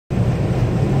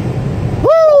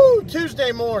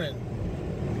Tuesday morning,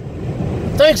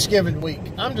 Thanksgiving week.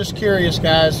 I'm just curious,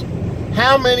 guys,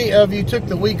 how many of you took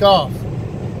the week off?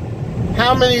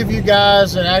 How many of you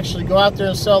guys that actually go out there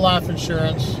and sell life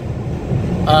insurance,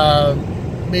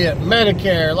 be it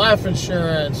Medicare, life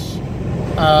insurance,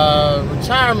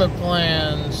 retirement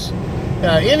plans,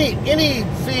 any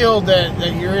field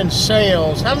that you're in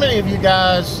sales, how many of you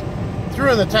guys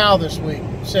threw in the towel this week?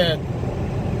 Said,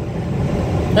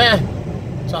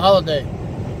 it's a holiday,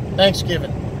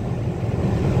 Thanksgiving.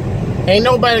 Ain't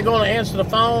nobody going to answer the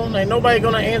phone. Ain't nobody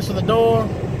going to answer the door.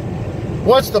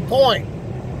 What's the point?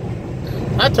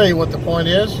 I tell you what the point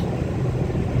is.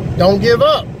 Don't give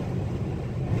up.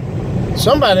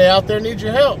 Somebody out there needs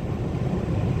your help.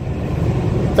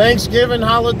 Thanksgiving,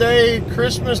 holiday,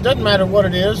 Christmas, doesn't matter what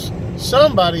it is.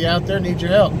 Somebody out there needs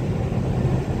your help.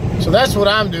 So that's what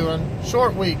I'm doing.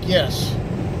 Short week, yes.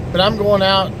 But I'm going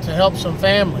out to help some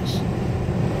families.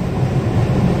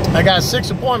 I got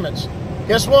 6 appointments.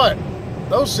 Guess what?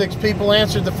 Those 6 people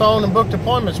answered the phone and booked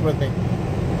appointments with me.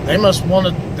 They must want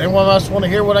to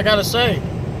hear what I got to say.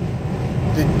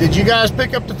 Did you guys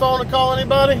pick up the phone and call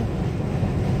anybody?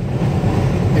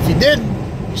 If you didn't,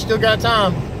 you still got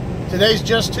time. Today's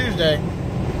just Tuesday.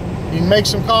 You can make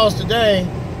some calls today.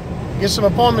 Get some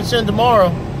appointments in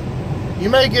tomorrow. You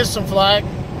may get some flack.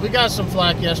 We got some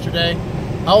flack yesterday.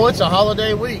 Oh, it's a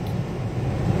holiday week.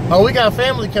 Oh, we got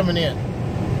family coming in.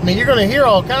 I mean, you're going to hear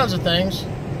all kinds of things.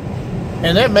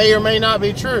 And that may or may not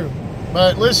be true.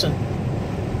 But listen,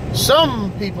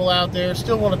 some people out there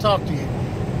still want to talk to you.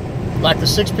 Like the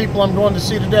 6 people I'm going to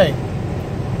see today.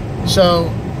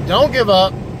 So, don't give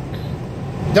up.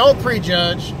 Don't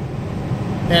prejudge.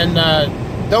 And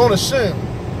don't assume.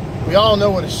 We all know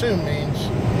what assume means.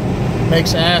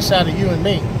 Makes an ass out of you and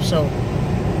me. So,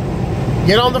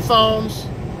 get on the phones.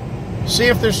 See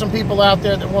if there's some people out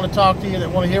there that want to talk to you,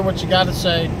 that want to hear what you got to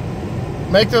say.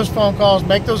 Make those phone calls.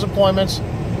 Make those appointments.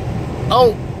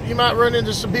 Oh, you might run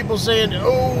into some people saying,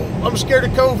 oh, I'm scared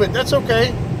of COVID. That's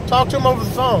okay. Talk to them over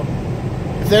the phone.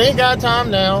 If they ain't got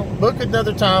time now, book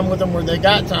another time with them where they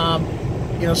got time.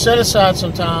 Set aside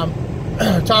some time.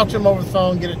 Talk to them over the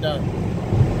phone, get it done.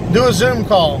 Do a Zoom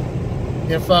call.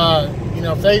 If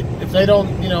they don't,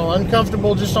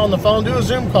 uncomfortable just on the phone, do a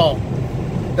Zoom call.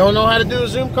 Don't know how to do a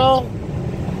Zoom call?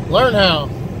 Learn how.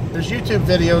 There's YouTube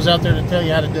videos out there to tell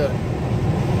you how to do it.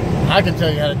 I can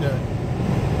tell you how to do it.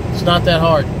 It's not that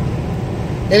hard.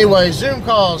 Anyway, Zoom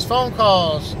calls, phone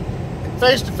calls,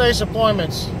 face-to-face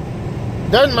appointments.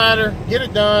 Doesn't matter. Get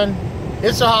it done.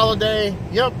 It's a holiday.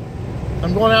 Yep.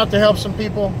 I'm going out to help some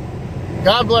people.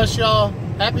 God bless y'all.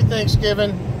 Happy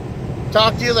Thanksgiving.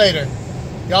 Talk to you later.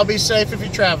 Y'all be safe if you're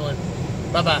traveling.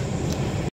 Bye-bye.